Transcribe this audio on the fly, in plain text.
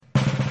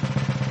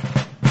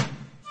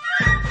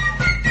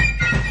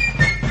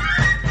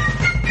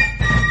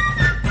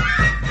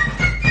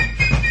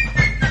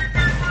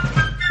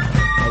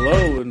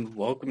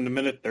welcome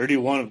to minute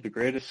 31 of The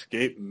Great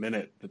Escape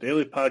Minute, the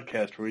daily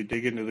podcast where we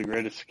dig into The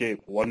Great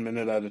Escape 1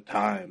 minute at a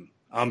time.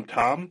 I'm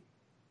Tom.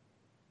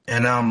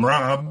 And I'm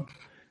Rob.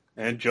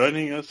 And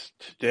joining us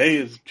today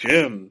is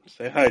Jim.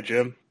 Say hi,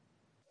 Jim.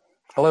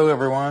 Hello,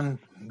 everyone.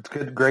 It's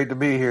great to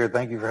be here.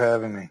 Thank you for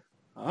having me.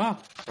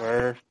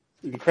 We're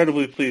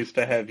incredibly pleased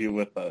to have you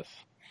with us.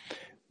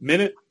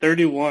 Minute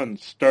 31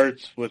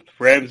 starts with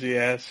Ramsey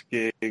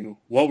asking,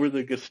 what were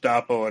the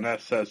Gestapo and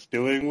SS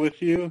doing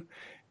with you?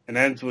 And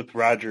ends with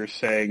Roger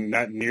saying,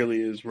 not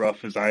nearly as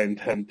rough as I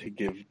intend to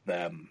give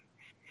them.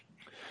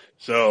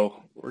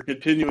 So we're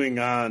continuing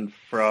on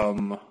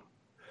from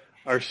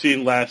our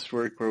scene last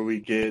week where we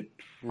get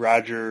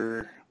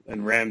Roger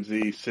and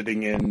Ramsey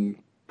sitting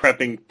in,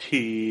 prepping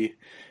tea,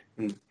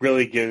 and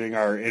really giving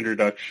our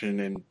introduction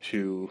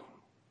into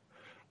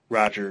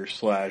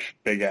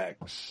Roger/Big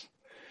X.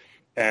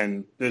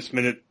 And this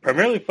minute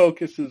primarily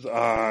focuses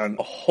on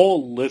a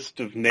whole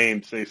list of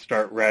names they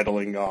start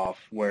rattling off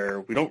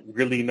where we don't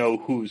really know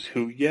who's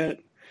who yet,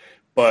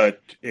 but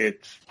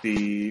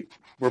we're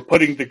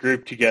putting the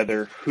group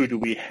together, who do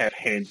we have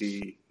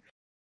handy,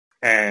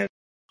 and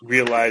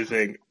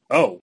realizing,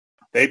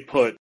 they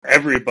put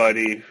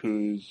everybody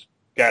who's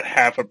got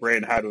half a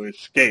brain how to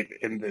escape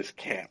in this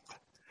camp.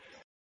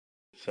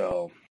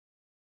 So...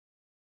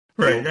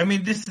 Right. I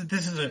mean, this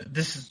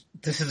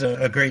is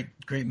a great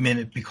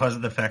minute because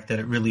of the fact that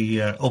it really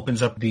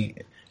opens up the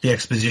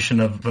exposition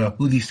of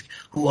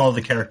who all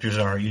the characters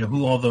are. You know,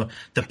 who all the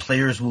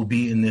players will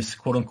be in this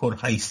quote unquote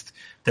heist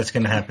that's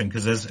going to happen.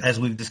 Because as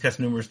we've discussed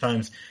numerous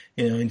times,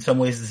 you know, in some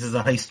ways this is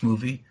a heist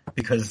movie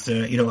because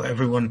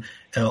every one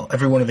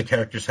of the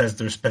characters has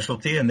their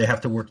specialty and they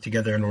have to work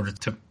together in order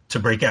to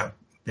break out,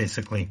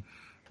 basically.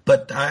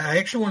 But I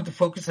actually wanted to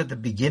focus at the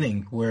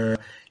beginning where,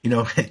 we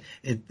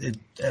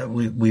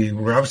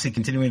were obviously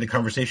continuing the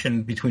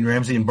conversation between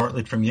Ramsey and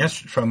Bartlett from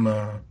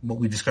what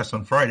we discussed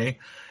on Friday.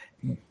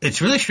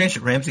 It's really strange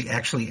that Ramsey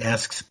actually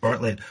asks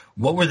Bartlett,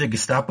 what were the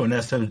Gestapo and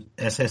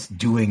SS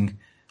doing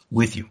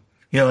with you?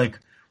 And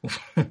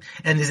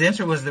his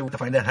answer was to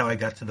find out how I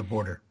got to the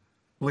border,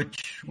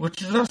 which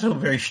is also a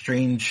very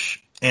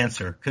strange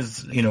answer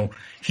because,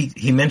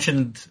 he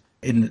mentioned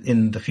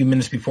in the few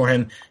minutes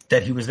beforehand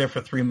that he was there for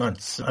 3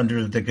 months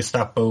under the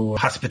Gestapo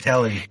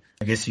hospitality,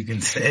 I guess you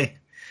can say.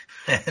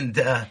 And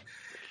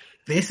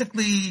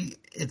basically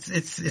it's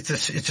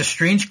a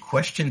strange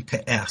question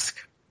to ask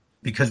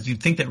because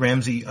you'd think that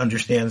Ramsey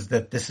understands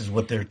that this is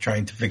what they're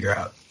trying to figure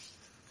out.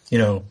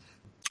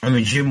 I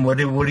mean, Jim, what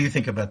do you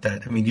think about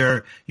that? I mean,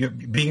 you're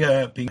being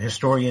a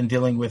historian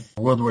dealing with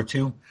World War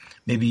II,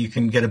 maybe you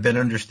can get a better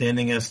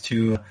understanding as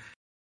to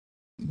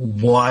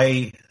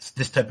why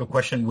this type of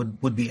question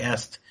would be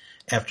asked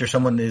after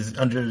someone is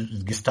under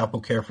Gestapo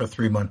care for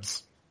 3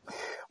 months.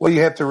 Well,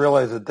 you have to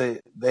realize that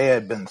they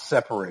had been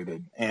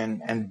separated,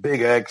 and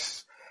Big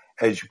X,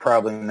 as you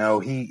probably know,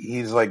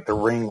 he's like the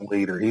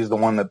ringleader. He's the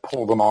one that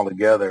pulled them all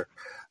together,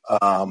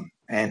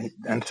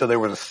 and so there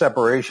was a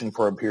separation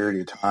for a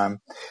period of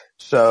time.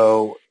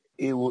 So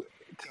to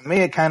me,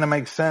 it kind of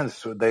makes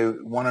sense. They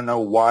want to know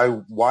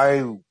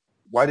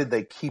why did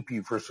they keep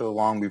you for so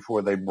long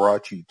before they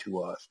brought you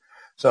to us?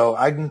 So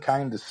I can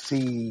kind of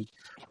see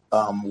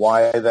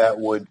why that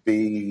would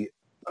be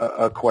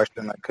a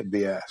question that could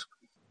be asked.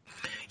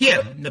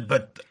 Yeah,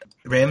 but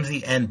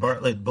Ramsey and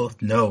Bartlett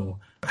both know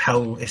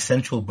how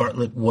essential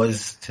Bartlett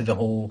was to the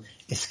whole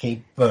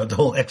escape, the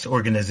whole X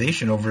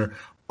organization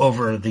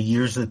over the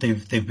years that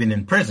they've been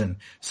in prison.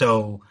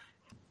 So,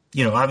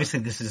 obviously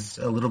this is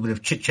a little bit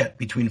of chit chat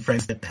between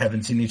friends that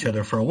haven't seen each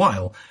other for a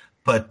while.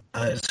 But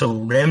so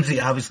Ramsey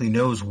obviously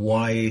knows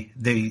why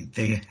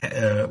they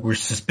were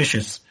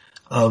suspicious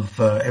of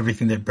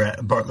everything that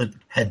Bartlett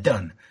had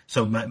done.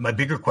 So my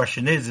bigger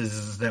question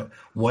is that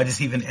why does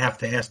he even have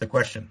to ask the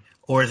question?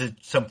 Or is it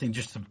something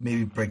just to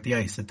maybe break the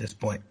ice at this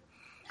point?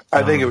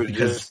 I think it was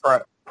just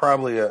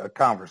probably a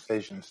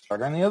conversation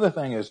starter. And the other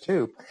thing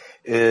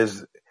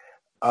is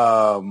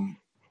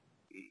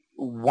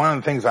one of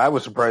the things I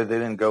was surprised they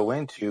didn't go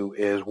into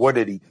is what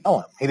did he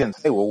tell him? He didn't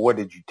say, well, what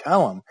did you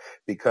tell him?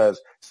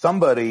 Because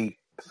somebody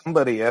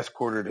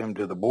escorted him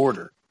to the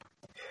border.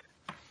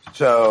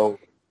 So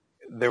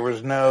there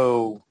was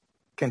no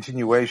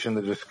continuation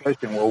of the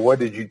discussion. Well, what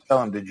did you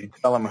tell him? Did you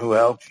tell him who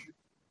helped you?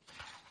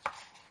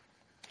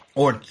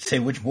 Or say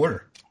which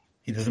border?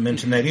 He doesn't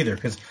mention that either.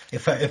 Because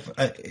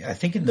I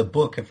think in the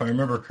book, if I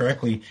remember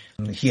correctly,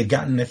 he had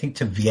gotten, I think,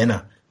 to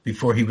Vienna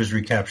before he was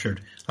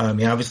recaptured.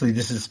 Obviously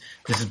this is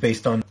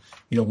based on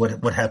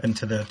what happened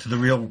to the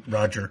real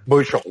Roger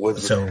Bushell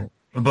was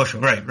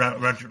Bushell, right?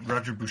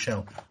 Roger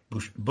Bushell.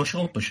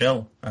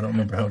 Bushell. I don't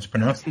remember how it's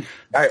pronounced.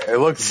 It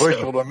looks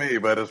Bushell to me,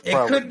 but it's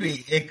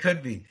probably it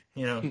could be.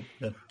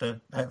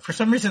 For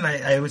some reason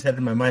I always had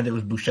in my mind it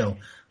was Bushell,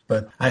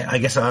 but I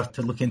guess I'll have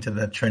to look into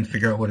that, try and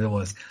figure out what it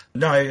was.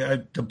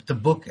 No, the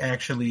book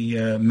actually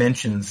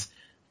mentions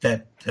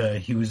that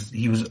he was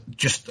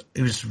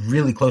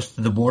really close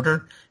to the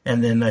border,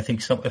 and then I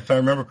think if I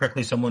remember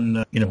correctly,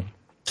 someone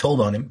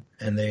told on him,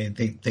 and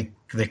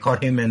they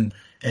caught him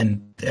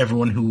and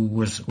everyone who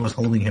was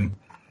holding him.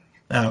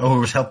 or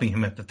was helping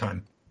him at the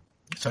time.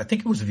 So I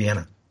think it was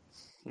Vienna,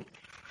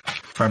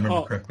 if I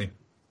remember correctly.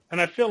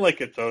 And I feel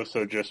like it's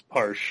also just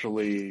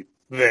partially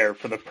there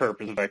for the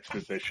purpose of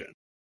exposition.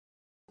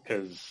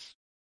 Because,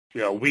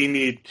 we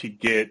need to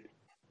get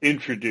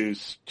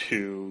introduced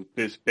to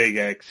this Big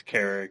X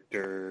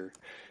character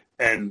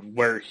and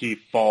where he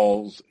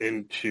falls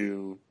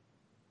into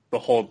the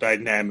whole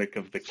dynamic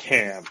of the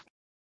camp.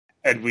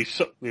 And we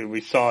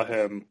saw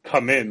him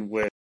come in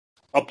with,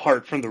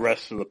 apart from the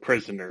rest of the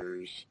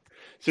prisoners.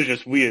 So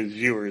just we as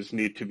viewers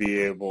need to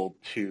be able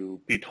to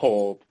be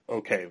told,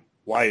 okay,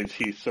 why is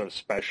he so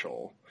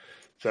special?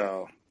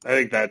 So I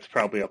think that's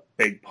probably a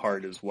big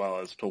part as well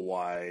as to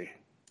why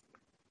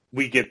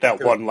we get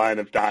that one line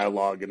of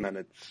dialogue and then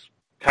it's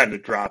kind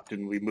of dropped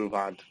and we move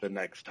on to the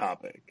next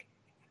topic.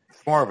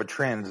 It's more of a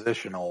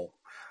transitional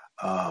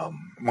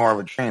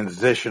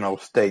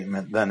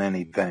statement than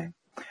anything.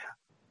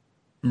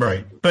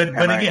 Right. But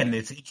again,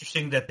 it's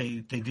interesting that they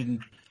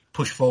didn't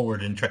push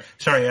forward and try.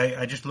 Sorry,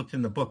 I just looked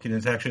in the book and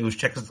it was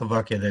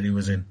Czechoslovakia that he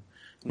was in,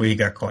 where he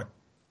got caught.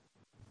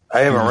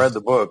 I haven't read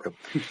the book.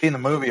 I've seen the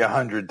movie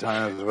 100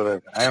 times,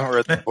 but I haven't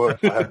read the book.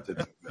 I have to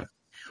do that.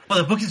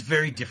 Well, the book is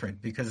very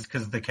different because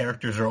the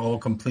characters are all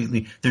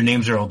their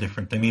names are all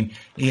different. I mean,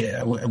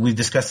 we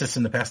discussed this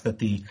in the past that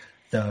the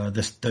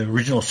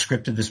original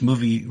script of this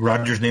movie,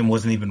 Roger's name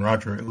wasn't even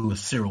Roger, it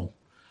was Cyril.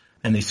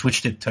 And they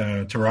switched it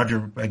to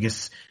Roger, I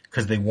guess,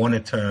 because they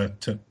wanted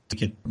to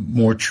get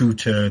more true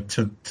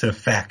to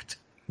fact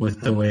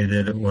with the way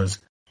that it was.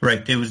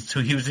 Right. He was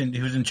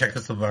in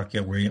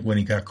Czechoslovakia when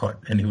he got caught,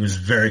 and he was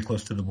very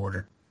close to the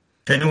border.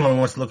 If anyone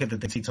wants to look at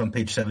the seats on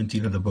page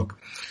 17 of the book,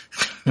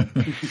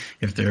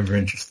 if they're ever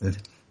interested.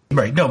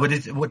 Right. No,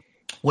 but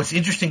what's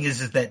interesting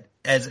is that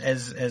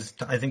as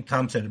I think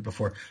Tom said it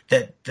before,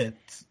 that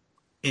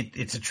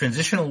it's a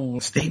transitional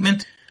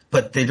statement,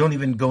 but they don't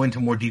even go into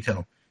more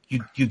detail.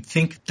 You'd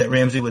think that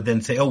Ramsey would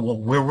then say, "Oh, well,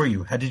 where were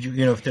you? How did you?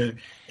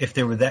 If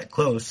they were that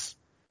close,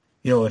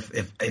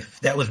 if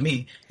that was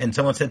me, and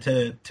someone said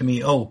to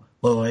me, oh,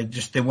 well,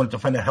 they wanted to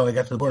find out how I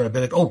got to the border. I'd be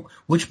like, oh,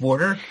 which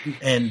border,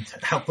 and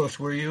how close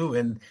were you,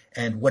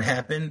 and what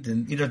happened,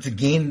 and to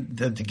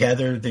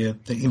gather the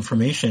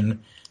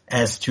information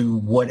as to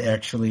what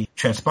actually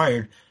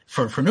transpired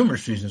for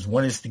numerous reasons.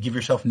 One is to give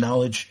yourself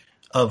knowledge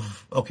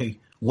of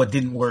what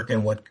didn't work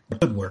and what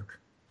could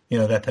work,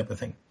 that type of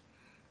thing.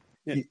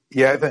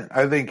 Yeah,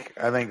 I think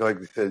like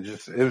you said,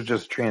 it was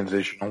just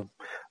transitional.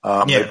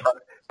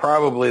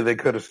 They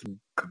could have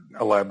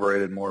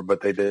elaborated more,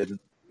 but they didn't.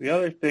 The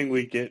other thing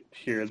we get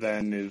here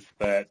then is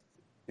that,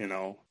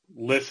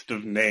 list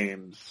of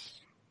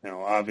names.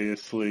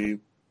 Obviously,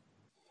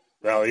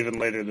 well, even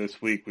later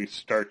this week, we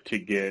start to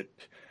get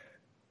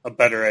a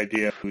better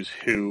idea of who's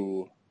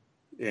who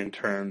in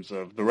terms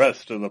of the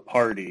rest of the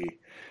party.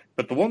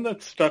 But the one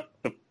that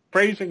the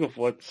phrasing of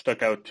what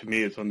stuck out to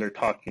me is when they're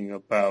talking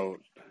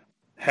about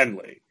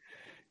Henley.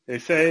 They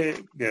say,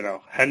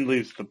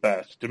 Henley's the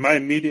best. And my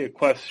immediate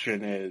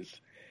question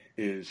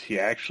is he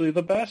actually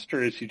the best,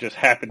 or is he just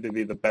happen to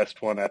be the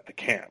best one at the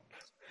camp?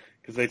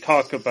 Because they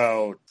talk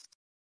about,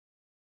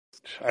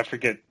 I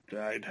forget,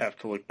 I'd have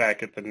to look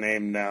back at the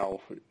name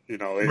now.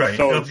 It's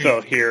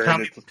so-and-so here.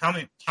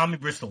 Tommy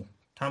Bristol.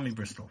 Tommy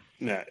Bristol.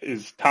 Yeah,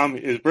 is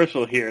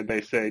Bristol here? And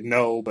they say,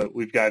 no, but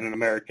we've got an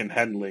American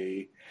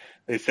Henley.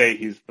 They say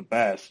he's the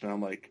best. And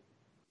I'm like,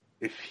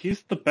 if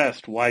he's the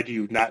best, why do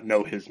you not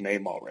know his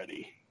name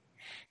already?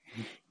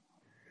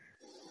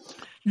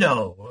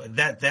 No,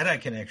 that I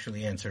can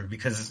actually answer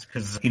because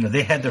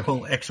they had their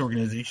whole X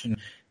organization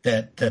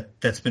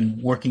that's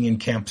been working in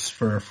camps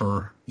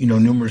for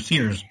numerous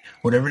years,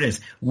 whatever it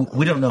is.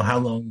 We don't know how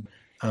long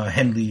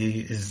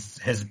Henley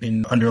has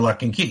been under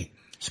lock and key.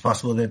 It's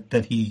possible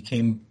that he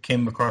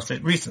came across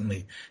it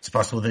recently. It's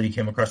possible that he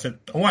came across it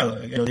a while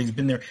ago. He's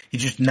been there.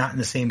 He's just not in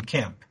the same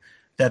camp.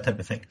 That type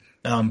of thing.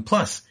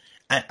 Plus,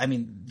 I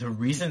mean, the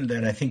reason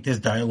that I think this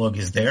dialogue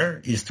is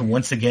there is to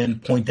once again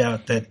point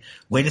out that,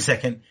 wait a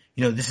second,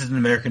 this is an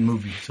American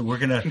movie, so we're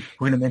gonna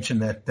mention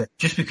that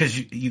just because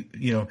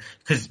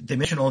because they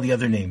mention all the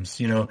other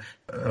names,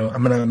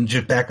 I'm gonna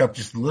just back up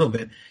just a little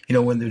bit,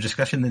 when they're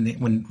discussing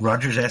when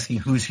Roger's asking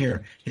who's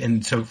here,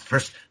 and so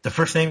the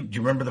first name, do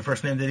you remember the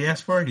first name that he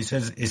asked for? He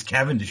says, is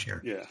Cavendish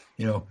here?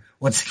 Yeah.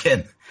 Once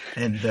again,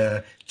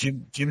 and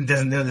Jim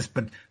doesn't know this,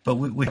 but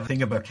we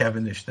think about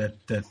Cavendish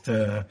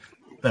that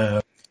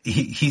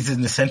he's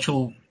an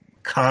essential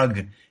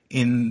cog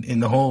in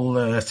the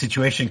whole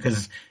situation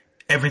because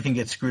everything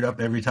gets screwed up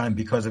every time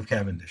because of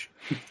Cavendish.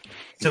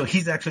 So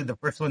he's actually the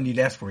first one you'd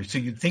ask for. So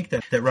you'd think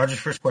that Roger's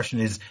first question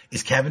is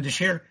Cavendish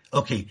here?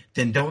 Okay,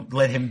 then don't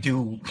let him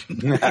don't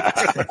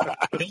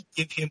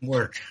give him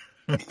work.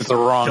 He's the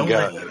wrong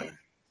guy.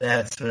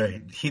 That's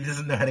right. He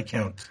doesn't know how to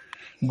count.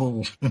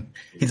 Well,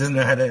 he doesn't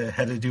know how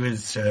to do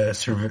his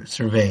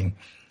surveying.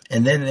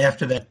 And then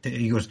after that,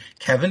 he goes,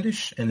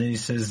 Cavendish, and then he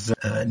says,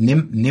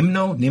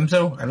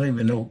 Nimzo. I don't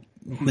even know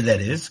who that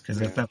is, because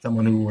that's not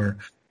someone who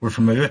we're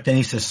familiar with. Then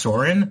he says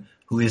Soren,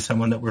 who is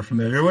someone that we're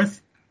familiar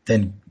with.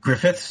 Then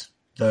Griffiths,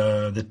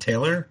 the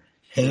tailor,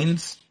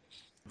 Haynes,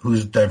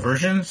 who's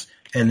diversions,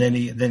 And then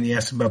he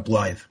asks about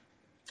Blythe.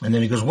 And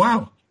then he goes,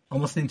 wow,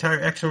 almost the entire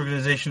X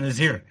organization is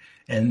here.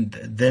 And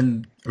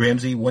then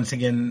Ramsey once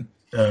again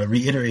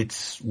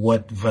reiterates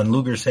what Von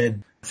Luger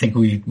said. I think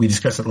we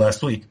discussed it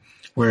last week,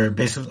 where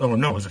basically,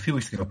 it was a few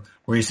weeks ago,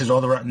 where he says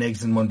all the rotten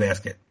eggs in one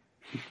basket.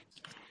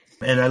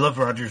 And I love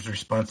Roger's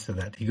response to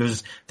that. He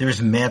goes,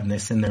 there's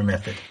madness in their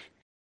method.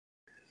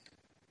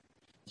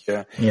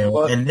 Yeah.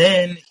 And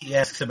then he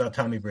asks about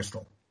Tommy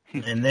Bristol.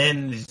 And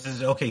then he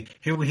says, okay,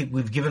 here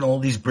we've given all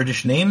these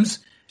British names,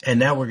 and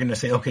now we're going to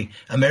say, okay,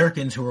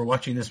 Americans who are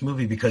watching this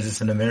movie because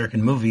it's an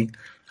American movie,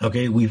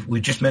 okay,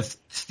 we just met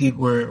Steve,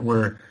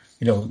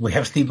 we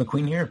have Steve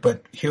McQueen here,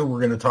 but here we're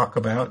going to talk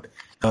about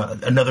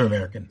another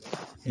American,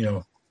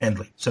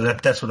 Handley. So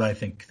that's what I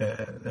think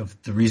of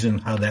the reason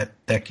how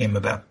that came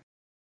about.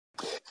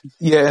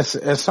 Yes,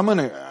 as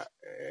someone,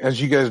 as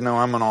you guys know,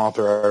 I'm an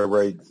author.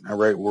 I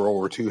write World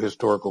War II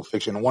historical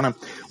fiction. One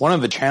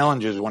of the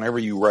challenges whenever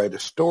you write a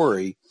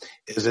story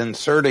is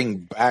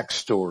inserting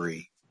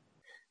backstory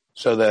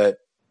so that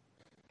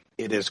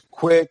it is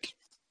quick,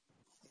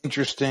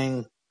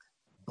 interesting,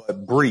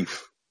 but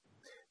brief.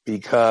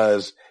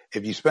 Because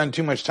if you spend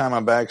too much time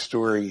on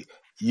backstory,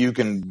 you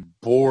can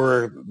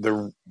bore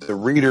the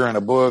reader in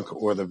a book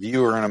or the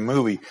viewer in a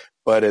movie,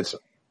 but it's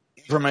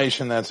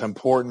information that's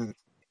important.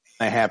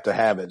 They have to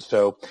have it.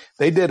 So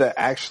they did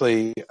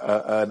actually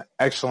an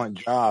excellent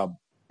job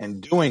in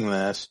doing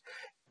this.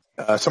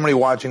 Somebody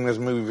watching this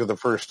movie for the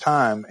first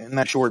time, in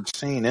that short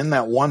scene, in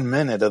that 1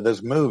 minute of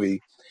this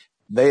movie,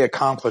 they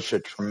accomplish a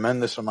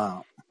tremendous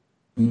amount.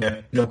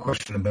 Yeah, no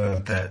question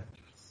about that.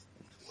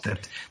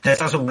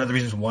 That's also one of the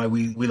reasons why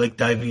we like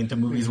diving into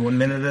movies 1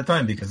 minute at a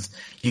time, because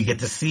you get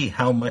to see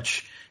how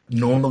much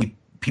normally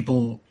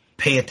people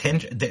pay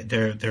attention.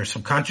 They're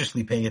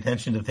subconsciously paying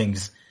attention to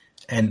things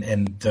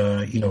and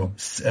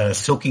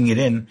soaking it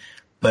in,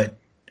 but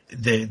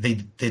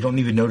they don't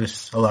even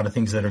notice a lot of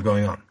things that are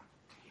going on.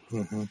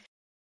 Mm-hmm.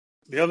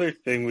 The other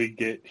thing we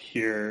get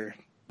here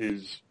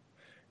is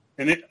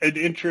an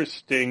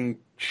interesting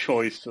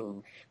choice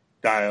of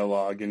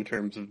dialogue in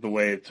terms of the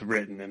way it's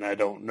written, and I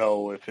don't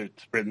know if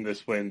it's written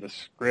this way in the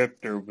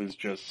script or was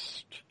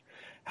just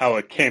how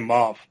it came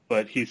off,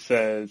 but he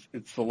says,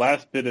 it's the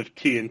last bit of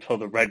tea until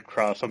the Red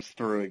Cross comes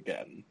through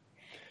again.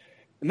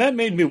 And that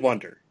made me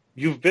wonder,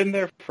 you've been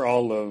there for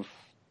all of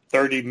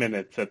 30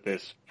 minutes at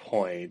this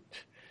point.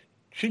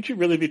 Shouldn't you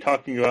really be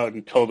talking about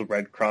until the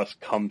Red Cross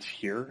comes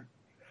here?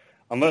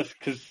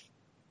 Because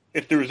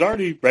if there was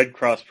already Red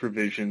Cross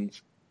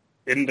provisions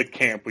in the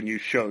camp when you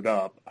showed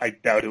up, I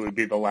doubt it would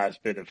be the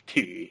last bit of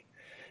tea.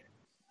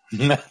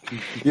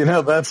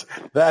 That's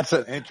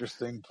an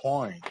interesting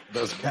point.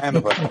 That's kind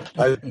of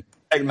a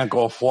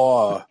technical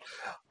flaw,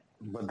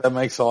 but that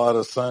makes a lot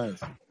of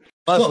sense.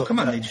 Well, come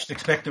on, they just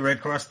expect the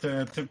Red Cross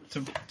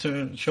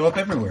to show up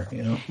everywhere,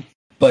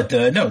 But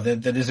no,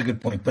 that is a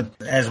good point.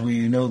 But as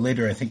we know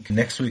later, I think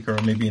next week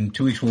or maybe in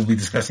 2 weeks, we'll be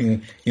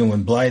discussing,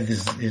 when Blythe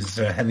is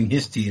having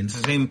his tea. And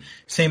it's the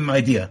same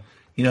idea,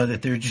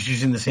 that they're just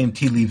using the same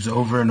tea leaves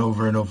over and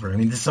over and over. I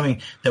mean, this is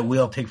something that we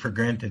all take for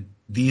granted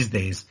these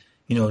days.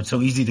 It's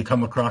so easy to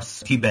come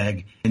across a tea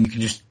bag and you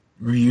can just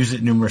reuse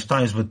it numerous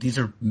times. But these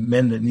are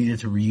men that needed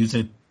to reuse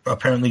it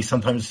apparently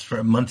sometimes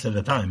for months at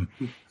a time,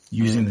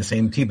 using the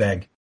same tea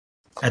bag.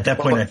 At that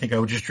point, I think I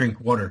would just drink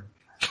water.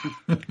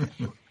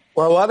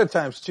 Well, a lot of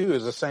times, too,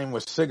 is the same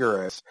with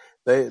cigarettes.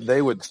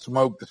 They would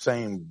smoke the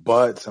same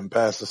butts and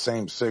pass the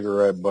same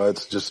cigarette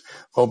butts, just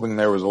hoping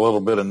there was a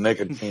little bit of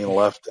nicotine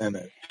left in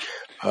it.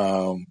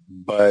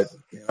 But,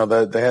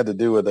 they had to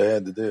do what they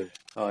had to do.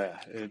 Oh,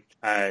 yeah.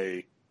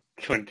 I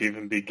couldn't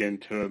even begin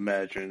to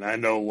imagine. I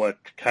know what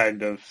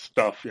kind of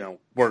stuff,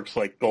 works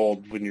like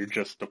gold when you're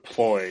just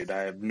deployed.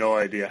 I have no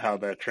idea how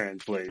that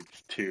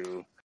translates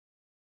to,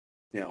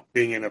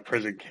 being in a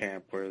prison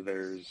camp where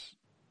there's,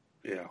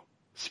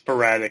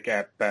 sporadic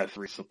at best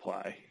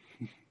resupply.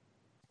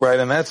 Right,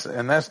 and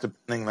that's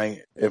depending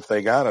if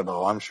they got it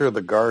all. I'm sure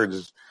the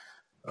guards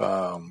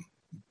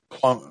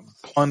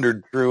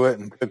plundered through it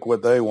and took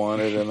what they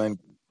wanted, and then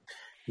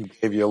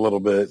gave you a little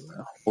bit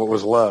what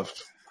was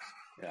left.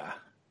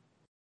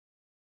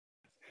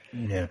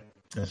 Yeah,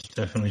 that's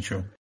definitely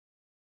true.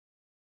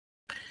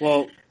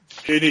 Well,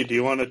 JD, do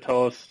you want to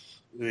tell us?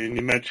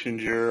 You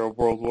mentioned you're a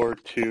World War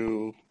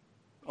II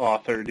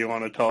author. Do you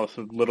want to tell us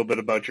a little bit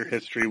about your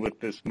history with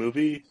this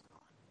movie?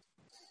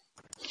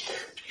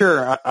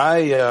 Sure.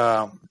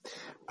 I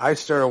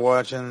started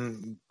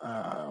watching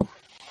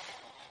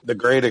The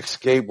Great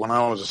Escape when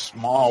I was a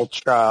small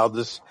child.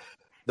 This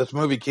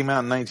movie came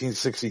out in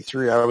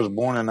 1963. I was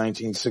born in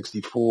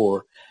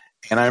 1964,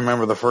 and I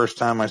remember the first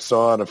time I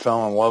saw it, I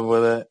fell in love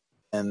with it,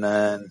 and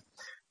then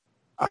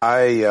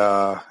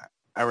I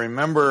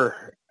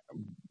remember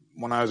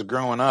when I was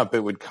growing up, it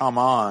would come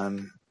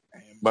on.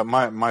 But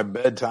my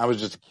bedtime, I was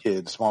just a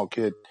kid, small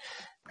kid,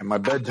 and my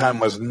bedtime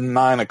was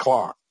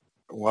 9:00.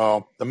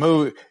 Well, the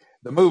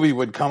movie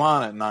would come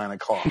on at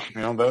 9:00.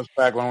 That was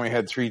back when we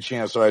had 3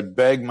 channels, so I'd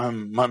beg my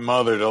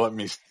mother to let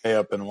me stay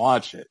up and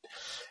watch it.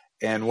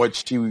 And what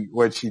she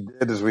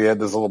did is we had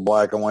this little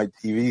black and white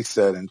TV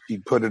set, and she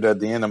put it at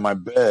the end of my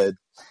bed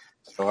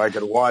so I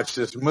could watch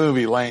this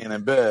movie laying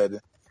in bed.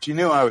 She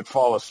knew I would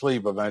fall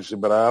asleep eventually,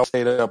 but I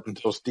stayed up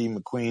until Steve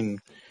McQueen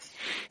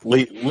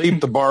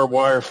leaped the barbed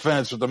wire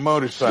fence with a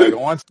motorcycle.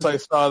 Once I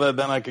saw that,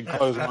 then I could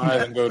close my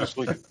eyes and go to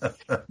sleep.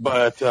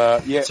 But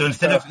yeah. So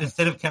instead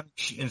of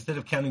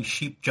counting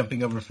sheep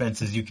jumping over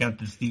fences, you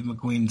counted Steve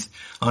McQueen's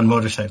on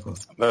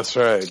motorcycles. That's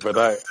right. But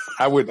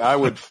I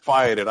would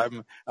fight it.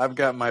 I've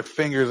got my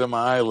fingers in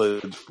my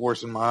eyelids,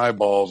 forcing my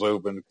eyeballs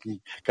open.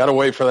 Got to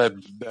wait for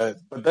that.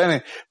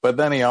 But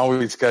then he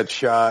always got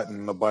shot,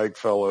 and the bike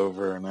fell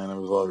over, and then I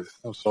was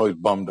always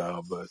bummed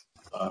out.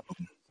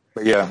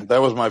 But yeah,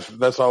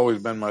 that's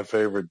always been my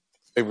favorite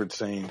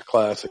scene.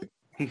 Classic.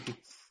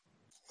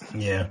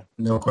 Yeah,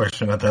 no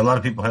question about that. A lot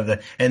of people have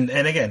that, and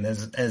again,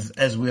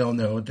 as we all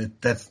know,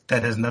 that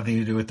has nothing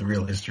to do with the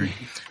real history.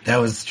 That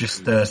was just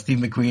Steve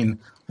McQueen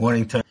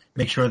wanting to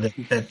make sure that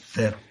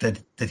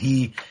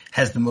he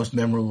has the most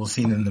memorable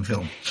scene in the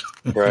film.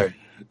 Right.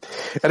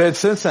 And then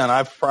since then,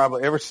 I've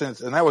probably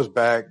and that was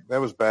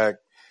back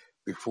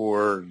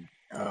before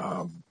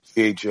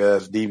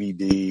VHS,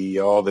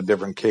 DVD, all the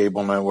different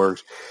cable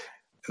networks.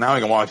 Now I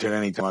can watch it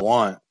anytime I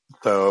want.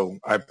 So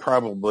I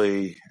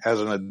probably,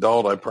 as an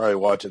adult, I probably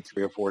watch it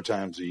 3 or 4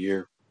 times a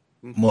year.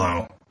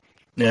 Wow.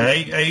 Yeah,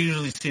 I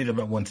usually see it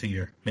about once a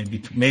year,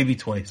 maybe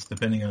twice,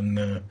 depending on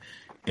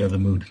the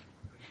mood.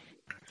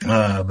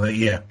 But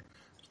yeah,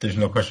 there's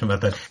no question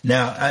about that.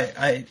 Now,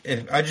 I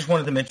just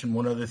wanted to mention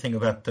one other thing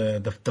about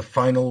the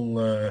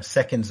final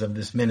seconds of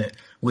this minute,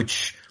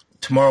 which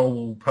tomorrow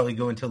we'll probably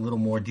go into a little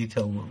more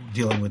detail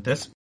dealing with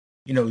this.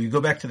 You go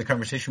back to the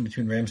conversation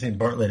between Ramsey and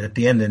Bartlett at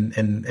the end,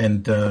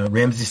 and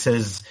Ramsey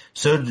says,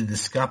 "So did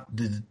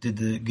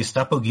the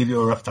Gestapo give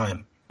you a rough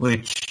time?"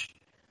 Which,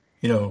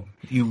 you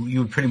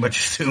would pretty much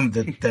assume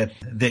that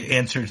the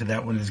answer to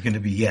that one is going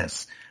to be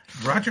yes.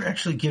 Roger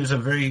actually gives a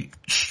very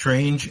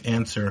strange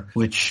answer,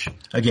 which,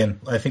 again,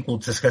 I think we'll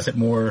discuss it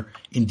more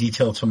in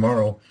detail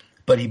tomorrow.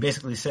 But he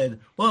basically said,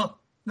 "Well,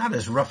 not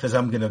as rough as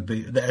I'm going to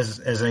be,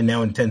 as I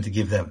now intend to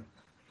give them."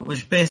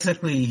 Which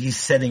basically he's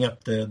setting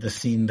up the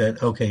scene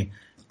that, okay,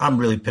 I'm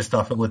really pissed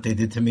off at what they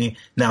did to me.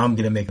 Now I'm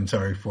going to make them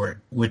sorry for it,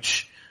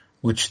 which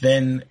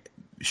then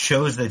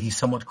shows that he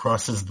somewhat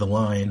crosses the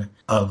line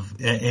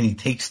and he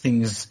takes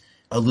things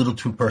a little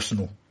too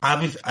personal.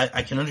 Obviously,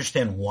 I can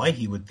understand why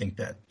he would think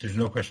that. There's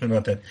no question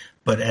about that.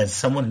 But as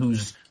someone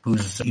who's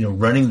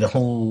running the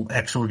whole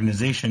X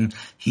organization,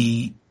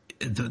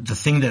 the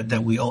thing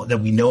that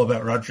we know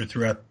about Roger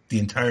throughout the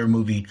entire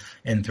movie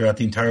and throughout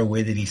the entire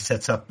way that he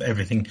sets up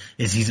everything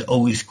is he's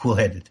always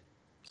cool-headed,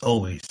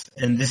 always.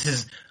 And this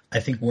is,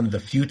 I think, one of the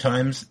few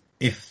times,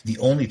 if the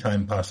only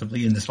time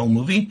possibly in this whole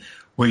movie,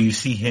 where you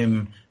see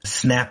him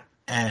snap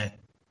at,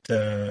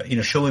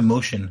 show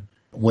emotion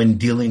when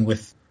dealing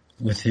with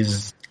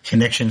his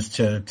connections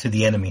to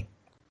the enemy.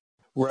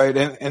 Right,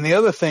 and the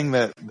other thing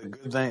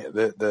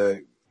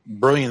the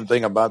brilliant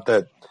thing about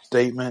that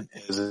statement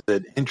is that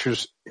it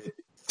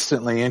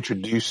instantly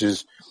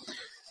introduces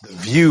the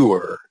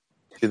viewer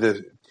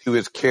to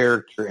his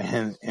character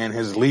and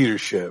his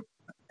leadership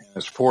and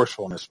his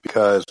forcefulness,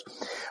 because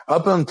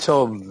up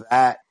until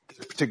that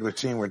particular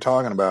scene we're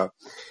talking about,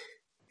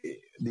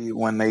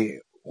 when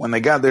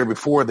they got there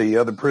before, the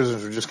other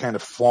prisoners were just kind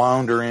of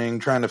floundering,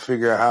 trying to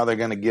figure out how they're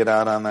going to get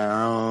out on their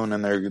own,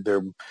 and they're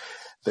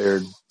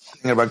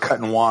thinking about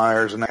cutting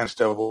wires and that kind of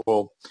stuff.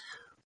 Well,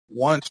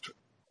 once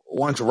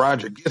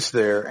Roger gets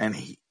there and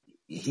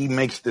he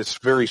makes this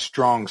very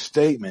strong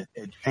statement,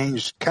 it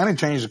kind of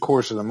changed the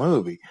course of the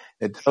movie.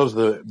 It tells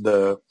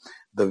the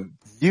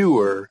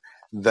viewer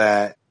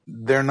that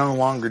they're no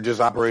longer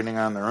just operating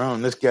on their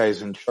own. This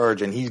guy's in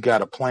charge, and he's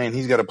got a plan.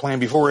 He's got a plan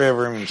before he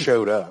ever even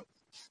showed up.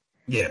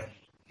 Yeah,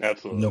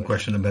 absolutely, no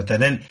question about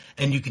that.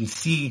 And you can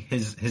see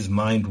his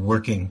mind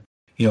working.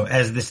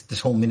 As this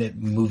whole minute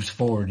moves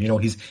forward,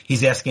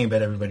 he's asking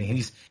about everybody, and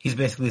he's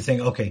basically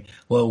saying, okay,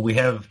 well, we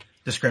have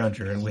the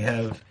Scrounger, and we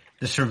have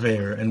the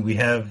Surveyor, and we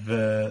have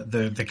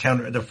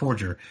the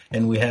Forger,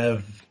 and we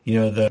have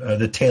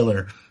the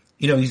Tailor.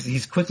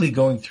 He's quickly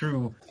going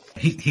through.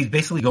 He's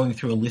basically going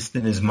through a list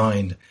in his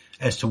mind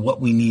as to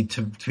what we need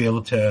to be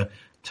able to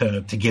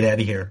get out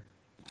of here.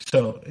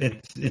 So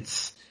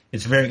it's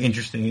very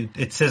interesting.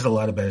 It says a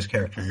lot about his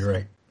character. You're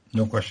right,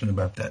 no question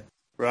about that.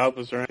 Rob,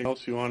 was there anything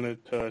else you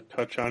wanted to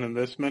touch on in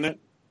this minute?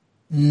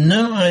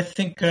 No, I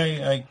think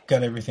I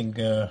got everything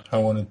I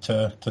wanted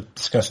to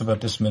discuss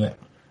about this minute.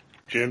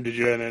 Jim, did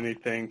you have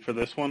anything for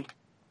this one?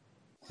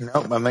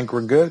 Nope, I think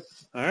we're good.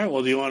 All right.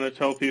 Well, do you want to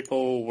tell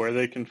people where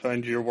they can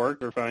find your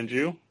work or find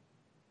you?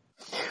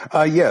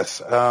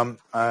 Yes.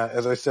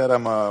 As I said,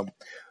 I'm a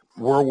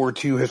World War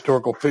II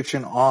historical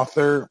fiction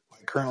author. I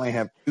currently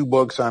have 2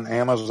 books on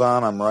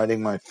Amazon. I'm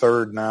writing my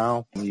 3rd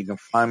now. You can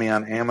find me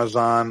on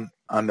Amazon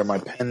under my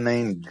pen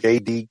name,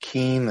 J.D.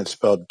 Keene. That's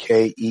spelled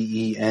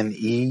Keene.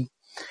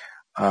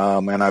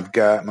 And I've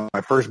got,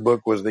 my first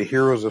book was The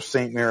Heroes of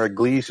St. Mary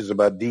Glees. It's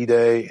about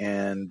D-Day.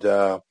 And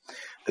the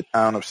the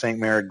town of St.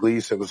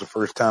 Mary-Glise. It was the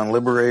first town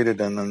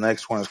liberated, and the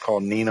next one is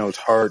called Nino's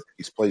Heart.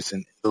 He's placed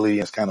in Italy.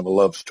 It's kind of a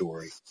love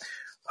story.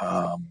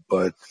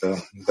 But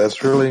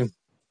that's really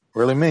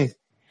me.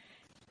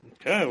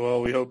 Okay,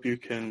 well, we hope you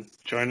can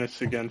join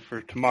us again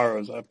for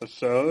tomorrow's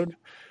episode.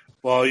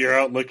 While you're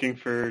out looking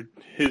for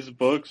his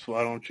books,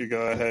 why don't you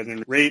go ahead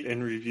and rate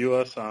and review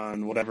us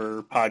on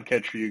whatever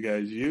podcatcher you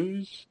guys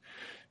use.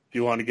 If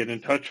you want to get in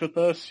touch with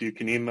us, you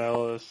can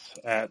email us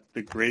at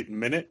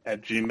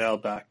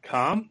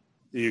thegreatminute@gmail.com.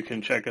 You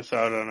can check us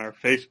out on our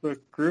Facebook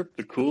group,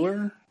 The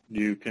Cooler.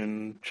 You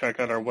can check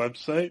out our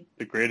website,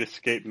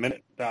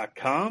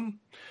 thegreatescapeminute.com.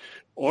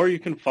 Or you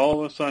can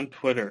follow us on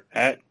Twitter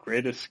at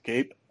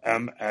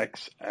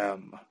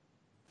GreatEscapeMXM.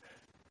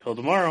 Till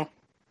tomorrow,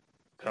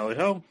 tally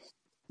ho.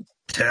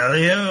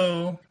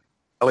 Tally-ho.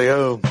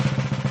 Tally-ho.